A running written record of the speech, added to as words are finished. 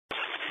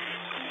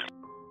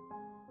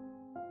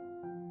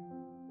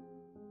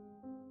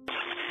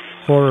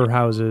Horror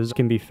houses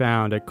can be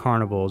found at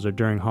carnivals or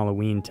during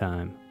Halloween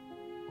time.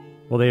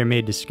 While they are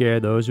made to scare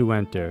those who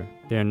enter,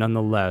 they are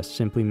nonetheless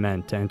simply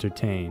meant to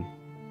entertain.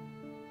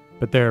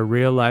 But there are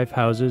real-life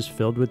houses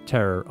filled with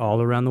terror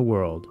all around the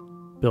world,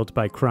 built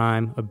by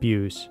crime,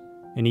 abuse,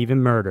 and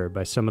even murder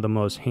by some of the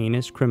most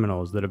heinous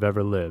criminals that have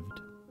ever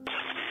lived.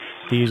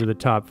 These are the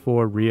top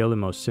 4 real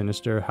and most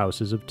sinister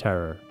houses of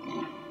terror.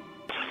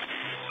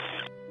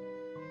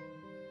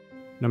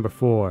 Number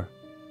 4.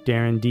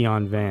 Darren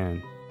Deon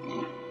Vann.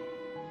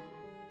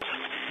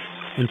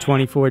 In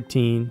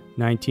 2014,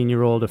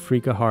 19-year-old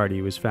Affrika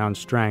Hardy was found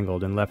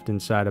strangled and left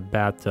inside a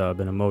bathtub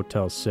in a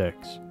Motel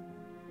 6.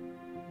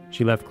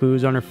 She left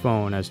clues on her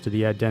phone as to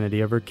the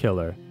identity of her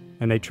killer,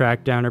 and they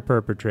tracked down her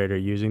perpetrator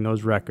using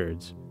those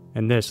records,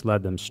 and this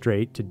led them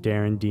straight to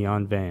Darren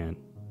Deon Vann.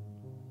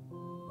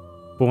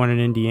 Born in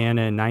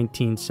Indiana in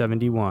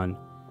 1971,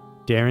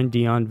 Darren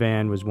Deon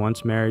Vann was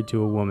once married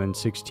to a woman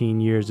 16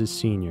 years his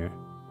senior.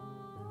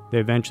 They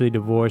eventually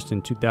divorced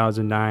in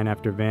 2009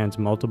 after Vann's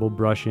multiple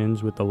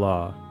brush-ins with the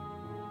law.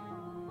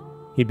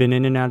 He'd been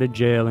in and out of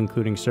jail,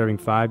 including serving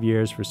 5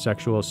 years for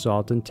sexual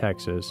assault in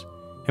Texas,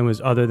 and was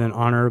other than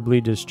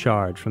honorably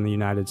discharged from the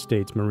United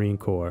States Marine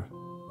Corps.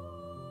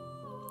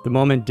 The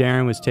moment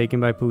Darren was taken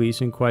by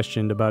police and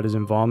questioned about his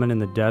involvement in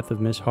the death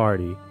of Miss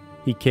Hardy,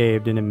 he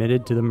caved and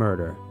admitted to the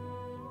murder.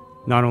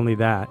 Not only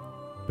that,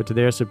 but to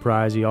their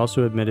surprise, he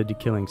also admitted to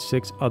killing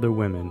 6 other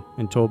women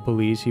and told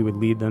police he would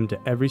lead them to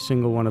every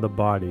single one of the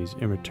bodies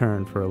in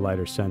return for a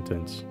lighter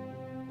sentence.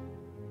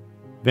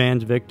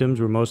 Vann's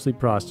victims were mostly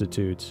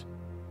prostitutes.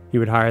 He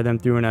would hire them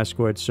through an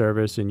escort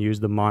service and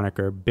use the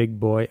moniker Big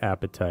Boy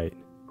Appetite.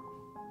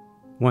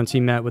 Once he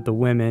met with the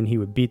women, he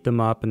would beat them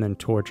up and then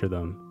torture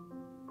them.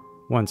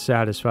 Once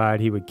satisfied,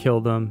 he would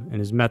kill them, and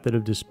his method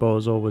of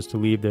disposal was to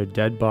leave their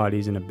dead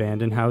bodies in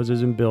abandoned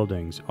houses and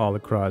buildings all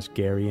across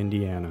Gary,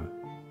 Indiana.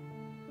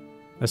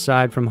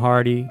 Aside from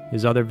Hardy,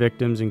 his other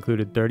victims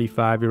included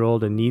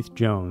 35-year-old Anith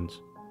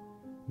Jones.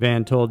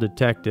 Vann told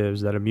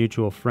detectives that a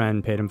mutual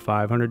friend paid him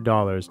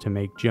 $500 to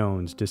make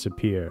Jones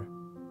disappear.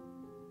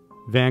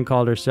 Vann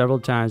called her several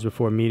times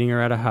before meeting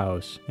her at a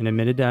house and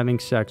admitted to having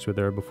sex with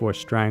her before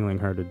strangling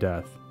her to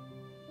death.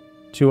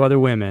 2 other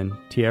women,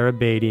 Tiara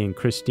Beatty and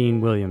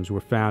Christine Williams,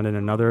 were found in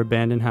another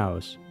abandoned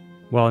house,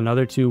 while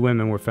another 2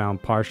 women were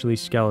found partially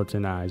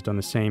skeletonized on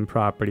the same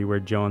property where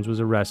Jones was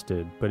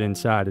arrested, but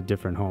inside a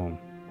different home.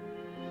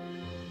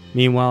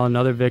 Meanwhile,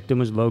 another victim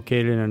was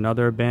located in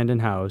another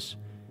abandoned house,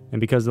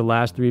 and because the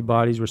last 3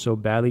 bodies were so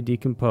badly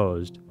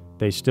decomposed,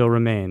 they still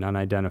remain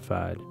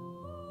unidentified.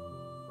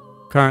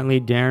 Currently,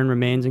 Darren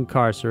remains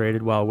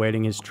incarcerated while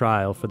awaiting his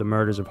trial for the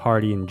murders of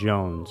Hardy and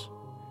Jones.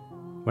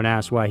 When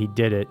asked why he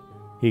did it,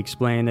 he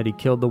explained that he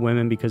killed the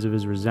women because of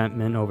his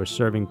resentment over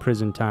serving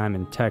prison time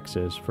in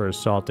Texas for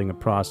assaulting a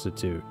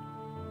prostitute,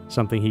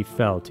 something he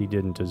felt he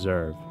didn't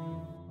deserve.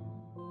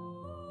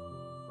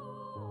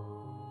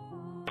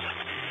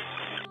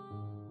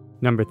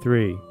 Number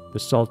 3. The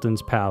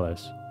Sultan's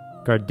Palace,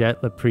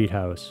 Gardette Lapret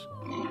House.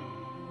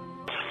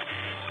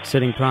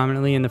 Sitting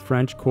prominently in the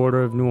French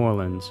Quarter of New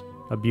Orleans,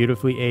 a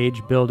beautifully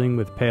aged building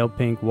with pale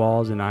pink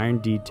walls and iron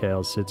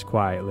details sits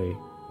quietly.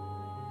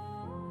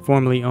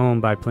 Formerly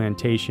owned by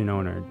plantation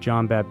owner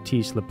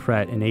Jean-Baptiste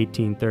Lapret in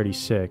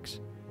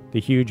 1836, the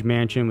huge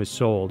mansion was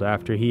sold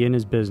after he and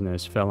his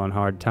business fell on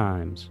hard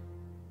times.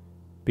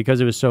 Because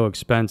it was so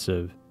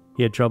expensive,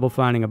 he had trouble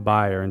finding a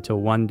buyer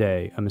until one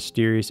day a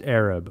mysterious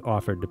Arab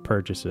offered to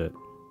purchase it.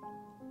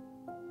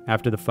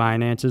 After the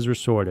finances were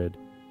sorted,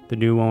 the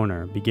new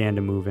owner began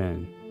to move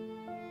in.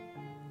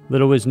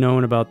 Little was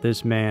known about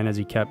this man as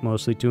he kept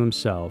mostly to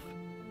himself.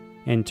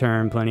 In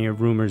turn, plenty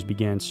of rumors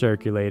began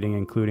circulating,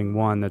 including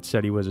one that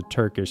said he was a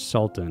Turkish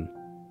sultan.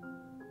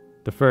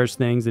 The first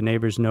things the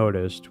neighbors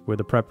noticed were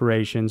the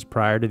preparations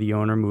prior to the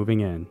owner moving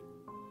in.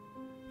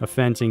 A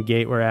fence and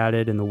gate were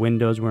added, and the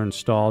windows were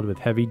installed with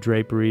heavy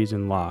draperies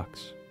and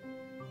locks.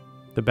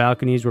 The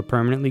balconies were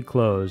permanently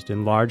closed,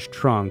 and large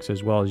trunks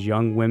as well as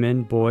young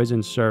women, boys,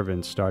 and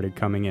servants started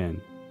coming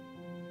in.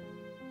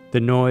 The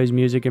noise,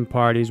 music, and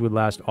parties would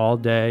last all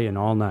day and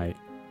all night.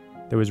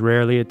 There was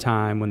rarely a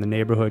time when the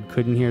neighborhood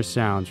couldn't hear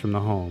sounds from the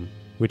home,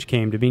 which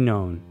came to be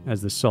known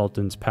as the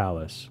Sultan's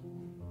Palace.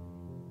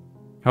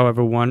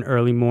 However, one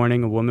early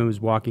morning a woman was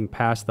walking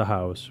past the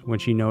house when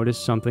she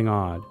noticed something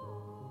odd.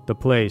 The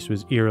place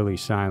was eerily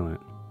silent.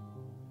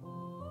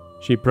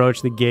 She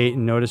approached the gate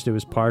and noticed it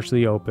was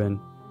partially open,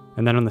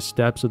 and then on the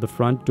steps of the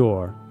front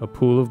door, a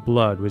pool of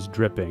blood was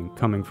dripping,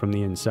 coming from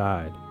the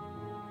inside.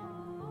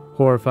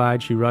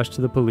 Horrified, she rushed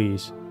to the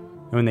police,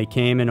 and when they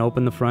came and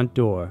opened the front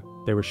door,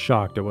 they were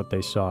shocked at what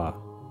they saw.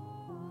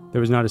 There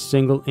was not a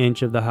single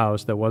inch of the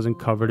house that wasn't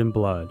covered in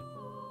blood.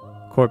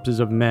 Corpses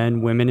of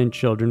men, women, and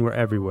children were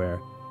everywhere,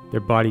 their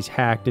bodies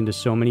hacked into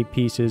so many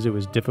pieces it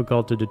was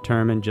difficult to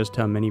determine just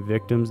how many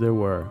victims there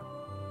were.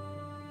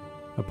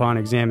 Upon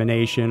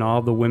examination, all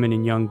of the women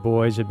and young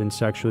boys had been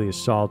sexually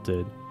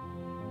assaulted.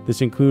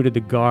 This included the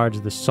guards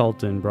the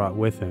Sultan brought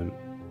with him.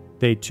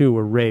 They too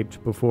were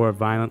raped before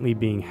violently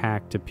being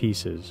hacked to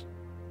pieces.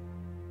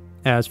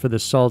 As for the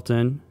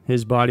Sultan,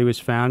 his body was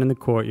found in the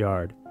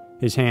courtyard,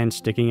 his hand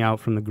sticking out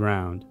from the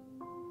ground.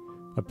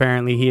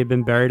 Apparently he had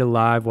been buried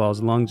alive while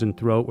his lungs and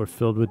throat were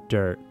filled with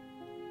dirt.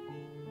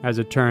 As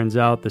it turns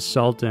out, the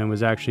Sultan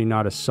was actually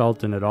not a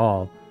sultan at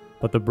all,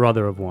 but the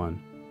brother of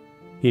one.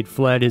 He had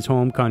fled his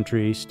home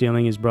country,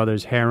 stealing his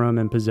brother's harem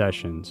and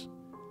possessions.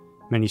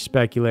 Many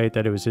speculate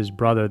that it was his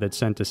brother that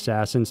sent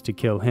assassins to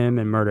kill him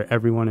and murder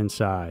everyone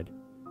inside.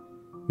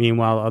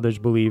 Meanwhile, others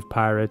believe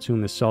pirates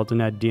whom the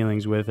Sultan had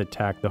dealings with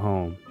attacked the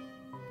home.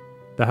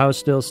 The house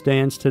still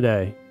stands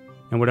today,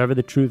 and whatever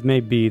the truth may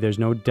be, there's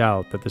no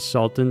doubt that the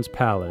Sultan's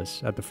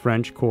palace at the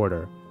French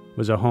Quarter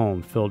was a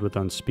home filled with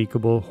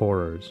unspeakable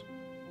horrors.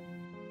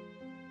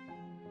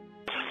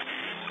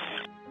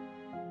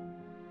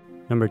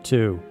 Number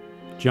 2.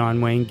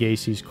 John Wayne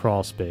Gacy's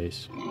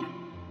crawlspace.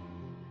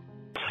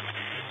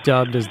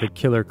 Dubbed as the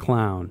Killer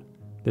Clown,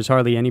 there's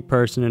hardly any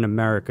person in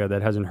America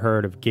that hasn't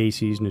heard of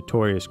Gacy's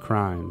notorious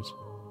crimes.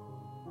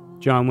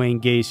 John Wayne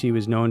Gacy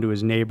was known to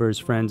his neighbors,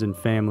 friends, and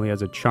family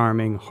as a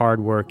charming,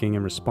 hard-working,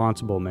 and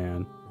responsible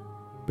man,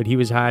 but he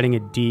was hiding a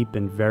deep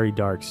and very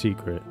dark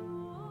secret.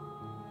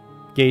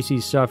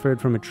 Gacy suffered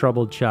from a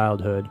troubled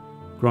childhood,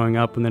 growing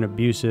up with an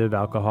abusive,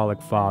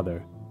 alcoholic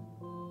father.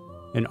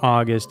 In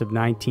August of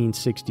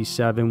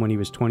 1967, when he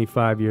was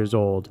 25 years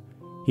old,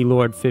 he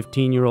lured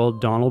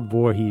 15-year-old Donald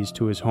Voorhees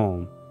to his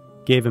home,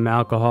 gave him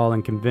alcohol,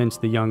 and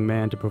convinced the young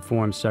man to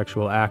perform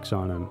sexual acts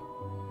on him.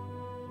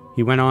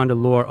 He went on to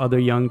lure other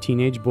young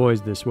teenage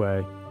boys this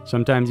way,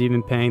 sometimes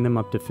even paying them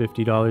up to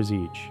 $50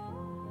 each.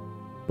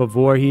 But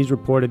Voorhees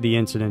reported the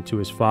incident to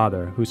his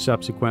father, who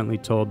subsequently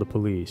told the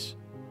police.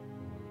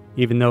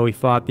 Even though he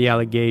fought the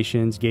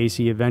allegations,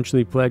 Gacy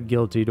eventually pled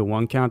guilty to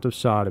 1 count of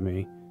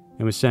sodomy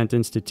and was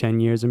sentenced to 10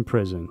 years in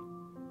prison.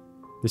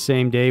 The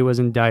same day he was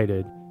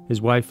indicted,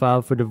 his wife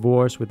filed for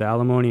divorce with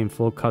alimony and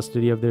full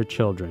custody of their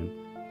children.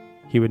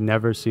 He would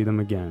never see them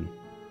again.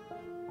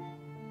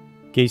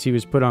 Gacy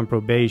was put on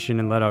probation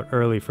and let out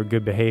early for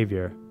good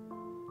behavior.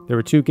 There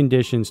were 2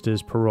 conditions to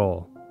his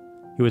parole.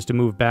 He was to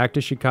move back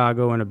to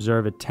Chicago and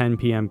observe a 10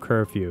 p.m.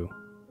 curfew.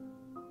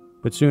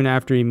 But soon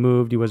after he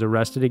moved, he was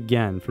arrested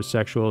again for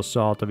sexual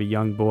assault of a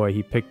young boy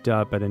he picked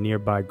up at a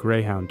nearby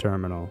Greyhound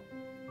terminal.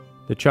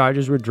 The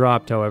charges were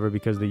dropped, however,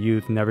 because the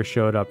youth never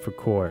showed up for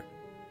court.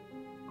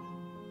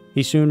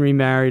 He soon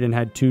remarried and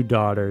had 2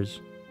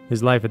 daughters.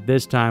 His life at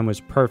this time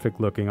was perfect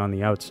looking on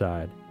the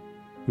outside.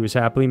 He was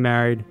happily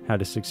married,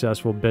 had a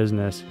successful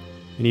business,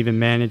 and even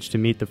managed to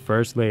meet the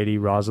First Lady,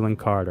 Rosalind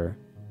Carter.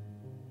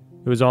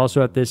 It was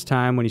also at this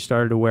time when he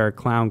started to wear a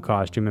clown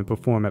costume and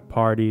perform at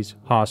parties,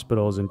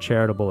 hospitals, and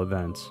charitable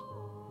events.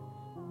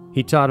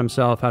 He taught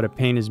himself how to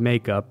paint his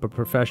makeup, but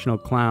professional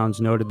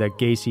clowns noted that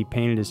Gacy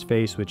painted his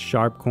face with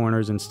sharp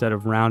corners instead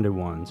of rounded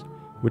ones,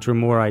 which were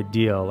more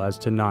ideal as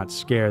to not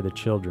scare the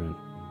children.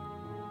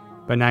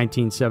 By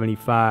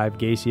 1975,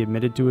 Gacy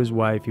admitted to his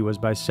wife he was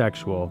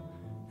bisexual,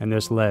 and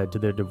this led to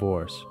their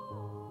divorce.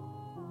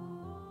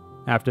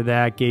 After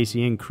that,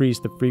 Gacy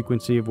increased the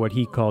frequency of what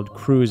he called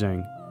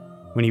cruising,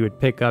 when he would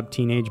pick up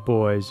teenage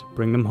boys,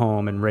 bring them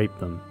home, and rape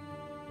them.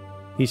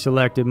 He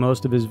selected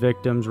most of his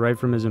victims right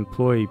from his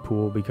employee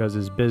pool because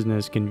his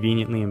business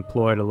conveniently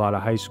employed a lot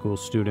of high school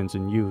students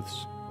and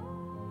youths.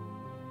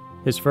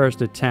 His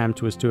first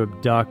attempt was to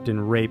abduct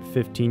and rape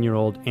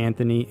 15-year-old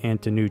Anthony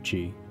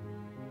Antonucci.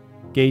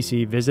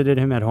 Gacy visited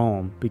him at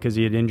home because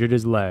he had injured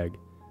his leg,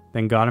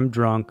 then got him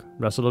drunk,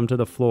 wrestled him to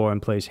the floor,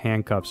 and placed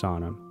handcuffs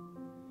on him.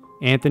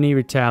 Anthony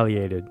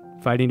retaliated,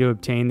 fighting to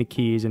obtain the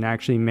keys, and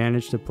actually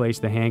managed to place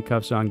the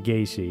handcuffs on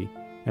Gacy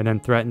and then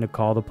threatened to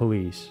call the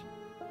police.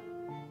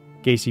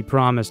 Gacy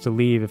promised to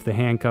leave if the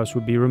handcuffs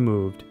would be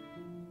removed,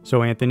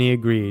 so Anthony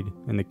agreed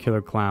and the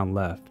killer clown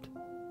left.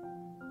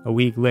 A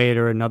week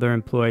later, another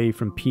employee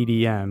from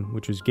PDM,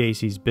 which was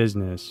Gacy's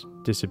business,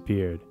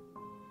 disappeared.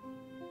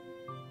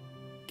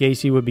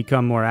 Gacy would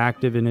become more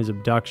active in his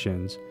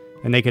abductions,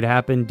 and they could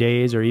happen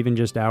days or even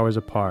just hours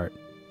apart.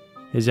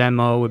 His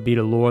MO would be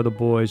to lure the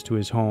boys to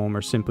his home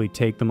or simply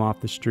take them off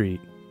the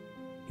street.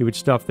 He would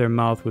stuff their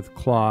mouth with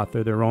cloth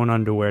or their own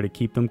underwear to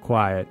keep them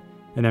quiet,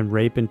 and then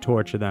rape and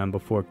torture them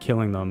before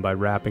killing them by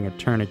wrapping a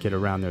tourniquet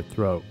around their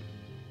throat.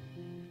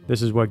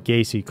 This is what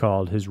Gacy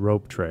called his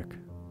rope trick.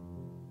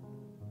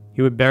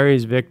 He would bury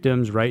his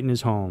victims right in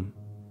his home,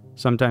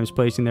 sometimes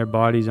placing their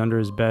bodies under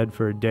his bed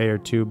for a day or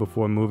 2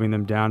 before moving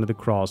them down to the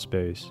crawl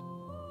space.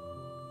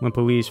 When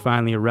police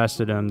finally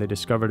arrested him, they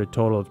discovered a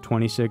total of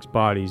 26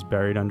 bodies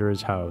buried under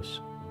his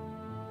house.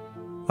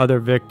 Other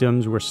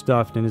victims were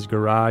stuffed in his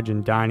garage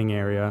and dining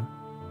area.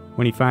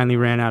 When he finally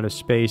ran out of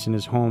space in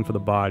his home for the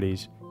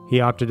bodies,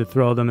 he opted to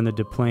throw them in the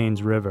Des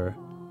Plaines River.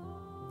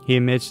 He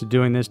admits to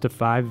doing this to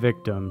 5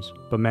 victims,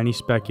 but many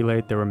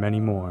speculate there were many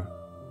more.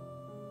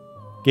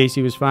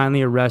 Gacy was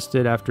finally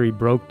arrested after he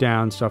broke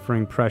down,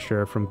 suffering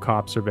pressure from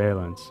cop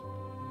surveillance.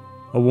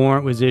 A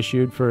warrant was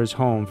issued for his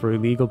home for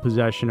illegal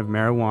possession of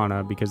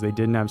marijuana because they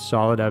didn't have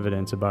solid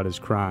evidence about his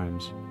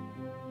crimes.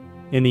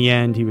 In the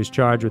end, he was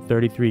charged with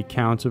 33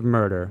 counts of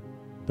murder,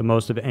 the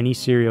most of any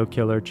serial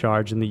killer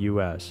charged in the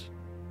U.S.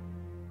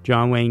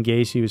 John Wayne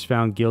Gacy was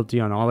found guilty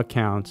on all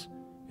accounts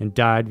and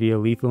died via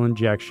lethal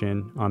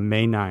injection on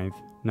May 9,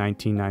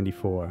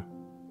 1994.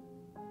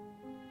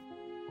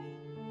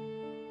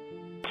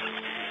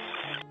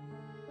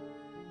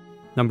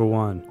 Number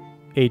 1.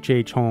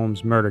 H.H.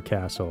 Holmes Murder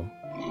Castle.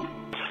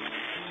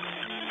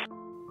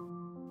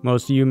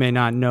 Most of you may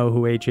not know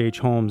who H.H.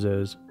 Holmes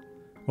is.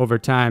 Over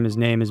time, his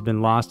name has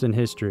been lost in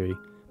history,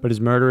 but his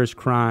murderous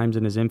crimes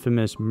and his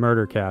infamous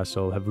murder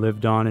castle have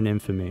lived on in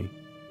infamy.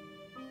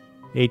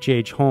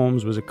 H.H.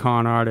 Holmes was a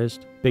con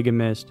artist,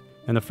 bigamist,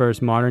 and the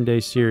first modern-day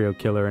serial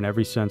killer in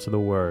every sense of the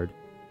word.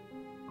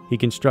 He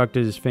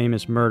constructed his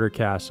famous murder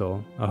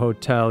castle, a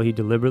hotel he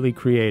deliberately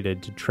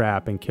created to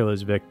trap and kill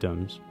his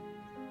victims.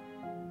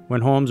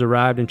 When Holmes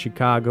arrived in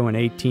Chicago in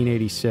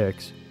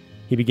 1886,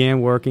 he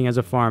began working as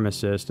a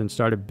pharmacist and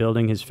started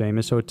building his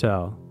famous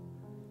hotel.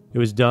 It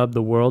was dubbed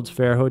the World's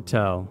Fair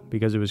Hotel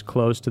because it was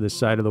close to the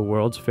site of the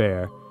World's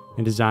Fair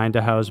and designed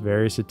to house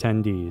various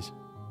attendees.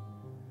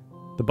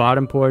 The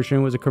bottom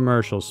portion was a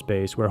commercial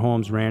space where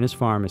Holmes ran his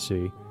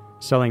pharmacy,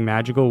 selling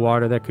magical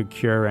water that could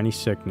cure any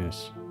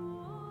sickness.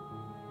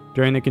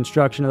 During the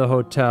construction of the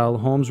hotel,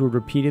 Holmes would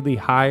repeatedly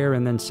hire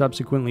and then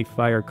subsequently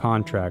fire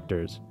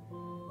contractors.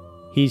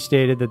 He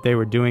stated that they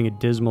were doing a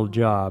dismal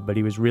job, but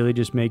he was really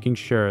just making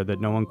sure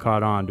that no one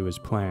caught on to his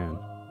plan.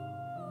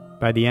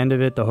 By the end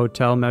of it, the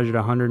hotel measured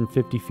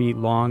 150 feet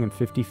long and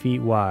 50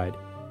 feet wide.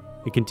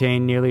 It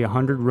contained nearly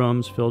 100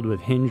 rooms filled with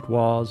hinged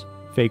walls,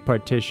 fake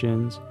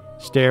partitions,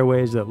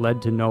 stairways that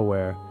led to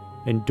nowhere,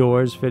 and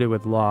doors fitted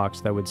with locks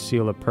that would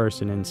seal a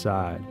person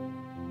inside.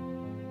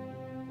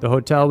 The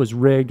hotel was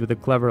rigged with a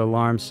clever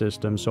alarm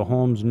system so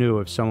Holmes knew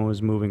if someone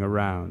was moving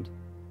around.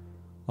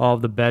 All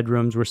of the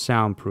bedrooms were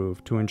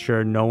soundproof to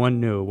ensure no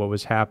one knew what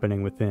was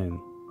happening within.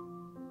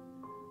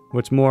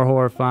 What's more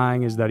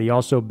horrifying is that he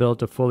also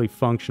built a fully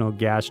functional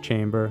gas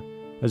chamber,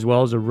 as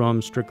well as a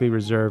room strictly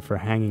reserved for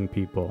hanging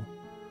people.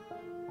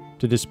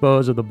 To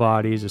dispose of the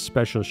bodies, a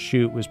special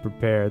chute was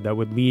prepared that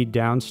would lead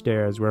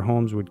downstairs where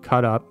Holmes would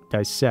cut up,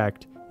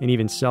 dissect, and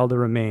even sell the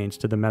remains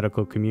to the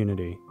medical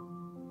community.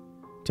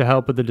 To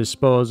help with the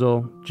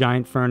disposal,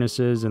 giant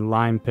furnaces and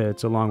lime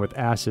pits along with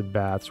acid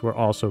baths were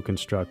also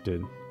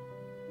constructed.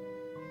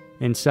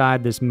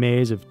 Inside this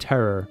maze of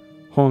terror,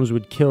 Holmes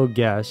would kill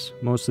guests,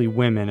 mostly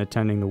women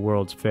attending the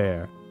World's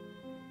Fair.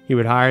 He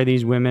would hire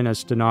these women as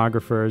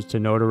stenographers to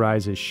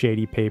notarize his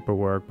shady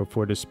paperwork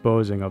before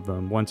disposing of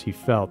them once he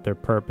felt their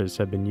purpose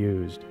had been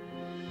used.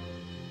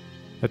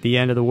 At the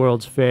end of the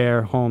World's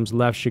Fair, Holmes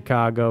left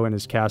Chicago and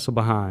his castle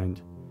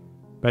behind.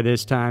 By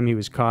this time, he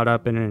was caught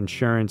up in an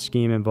insurance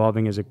scheme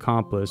involving his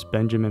accomplice,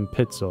 Benjamin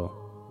Pitzel.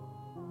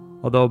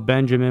 Although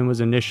Benjamin was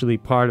initially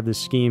part of the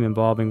scheme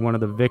involving one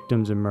of the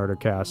victims in Murder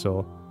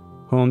Castle,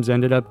 Holmes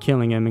ended up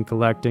killing him and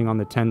collecting on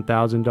the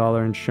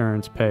 $10,000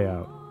 insurance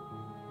payout.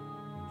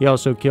 He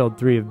also killed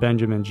 3 of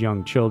Benjamin's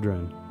young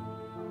children.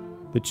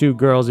 The 2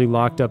 girls he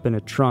locked up in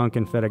a trunk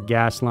and fed a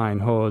gas line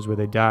hose where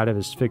they died of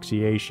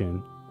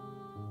asphyxiation.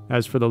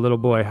 As for the little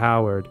boy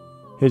Howard,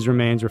 his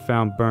remains were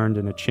found burned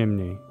in a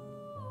chimney.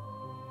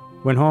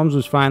 When Holmes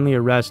was finally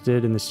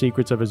arrested and the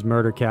secrets of his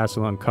murder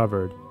castle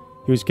uncovered,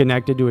 he was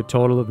connected to a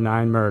total of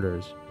 9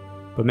 murders,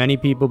 but many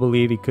people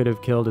believe he could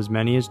have killed as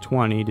many as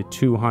 20 to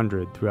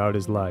 200 throughout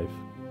his life.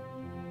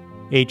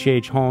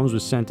 H.H. Holmes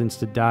was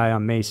sentenced to die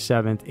on May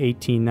 7,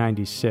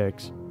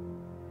 1896.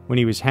 When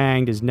he was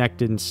hanged, his neck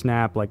didn't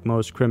snap like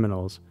most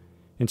criminals.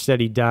 Instead,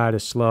 he died a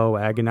slow,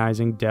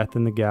 agonizing death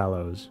in the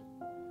gallows.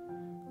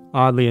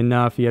 Oddly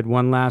enough, he had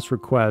one last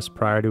request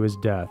prior to his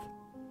death.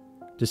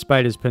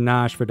 Despite his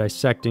panache for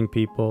dissecting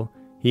people,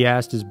 he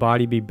asked his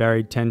body be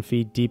buried 10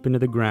 feet deep into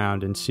the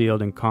ground and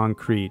sealed in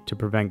concrete to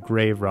prevent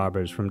grave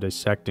robbers from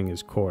dissecting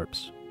his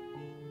corpse.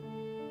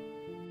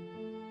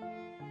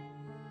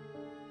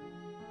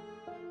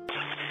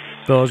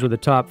 Those were the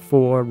top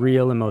 4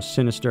 real and most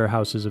sinister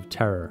houses of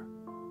terror.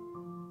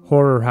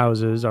 Horror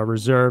houses are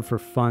reserved for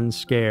fun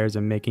scares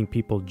and making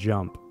people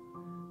jump,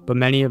 but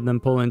many of them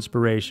pull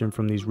inspiration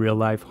from these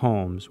real-life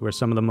homes where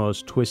some of the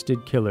most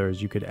twisted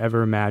killers you could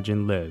ever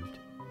imagine lived.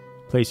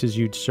 Places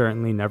you'd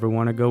certainly never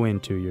want to go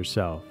into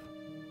yourself.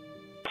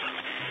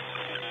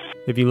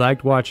 If you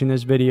liked watching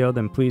this video,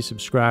 then please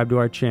subscribe to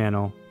our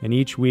channel, and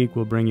each week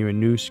we'll bring you a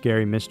new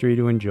scary mystery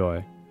to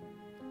enjoy.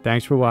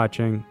 Thanks for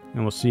watching,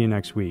 and we'll see you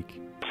next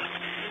week.